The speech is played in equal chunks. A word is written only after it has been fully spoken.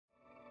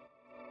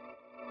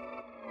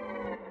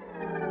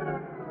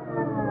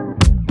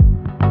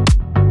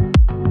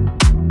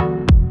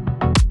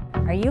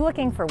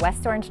looking for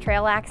West Orange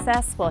Trail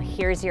access? Well,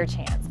 here's your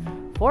chance.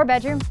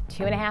 4-bedroom,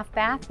 2.5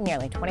 bath,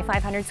 nearly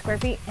 2,500 square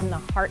feet in the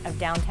heart of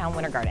downtown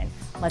Winter Garden.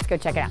 Let's go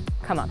check it out.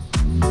 Come on.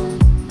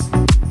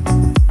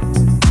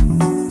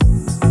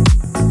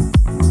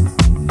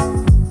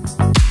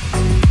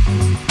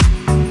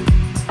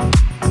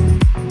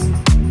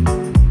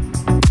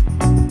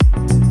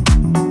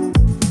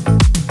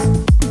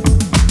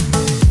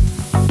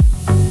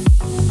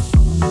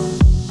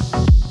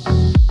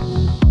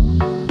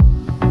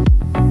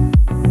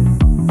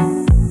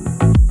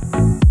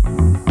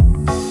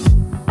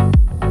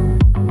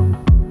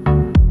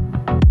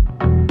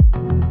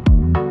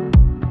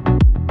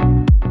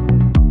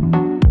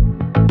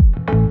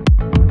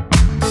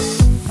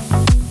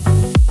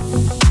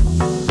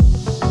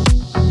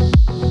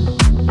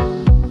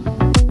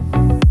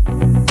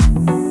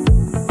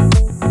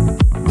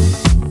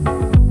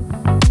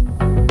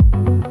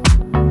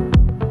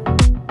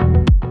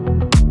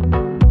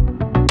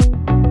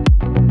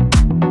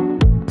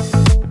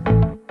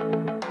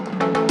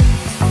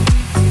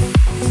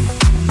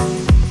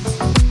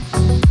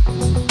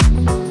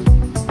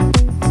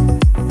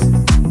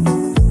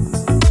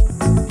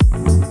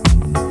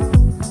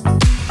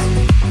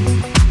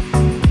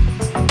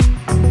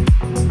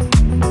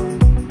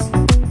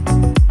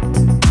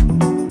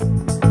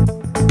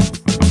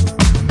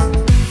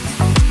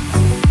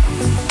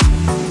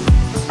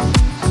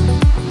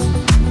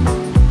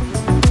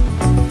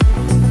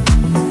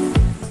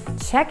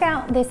 Check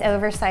out this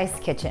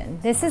oversized kitchen.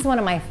 This is one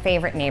of my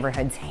favorite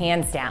neighborhoods,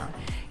 hands down.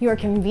 You are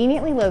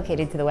conveniently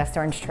located to the West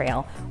Orange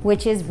Trail,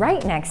 which is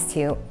right next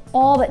to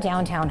all that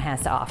downtown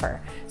has to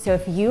offer. So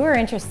if you are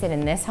interested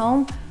in this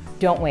home,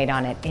 don't wait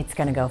on it. It's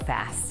gonna go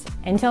fast.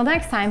 Until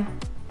next time,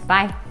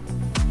 bye.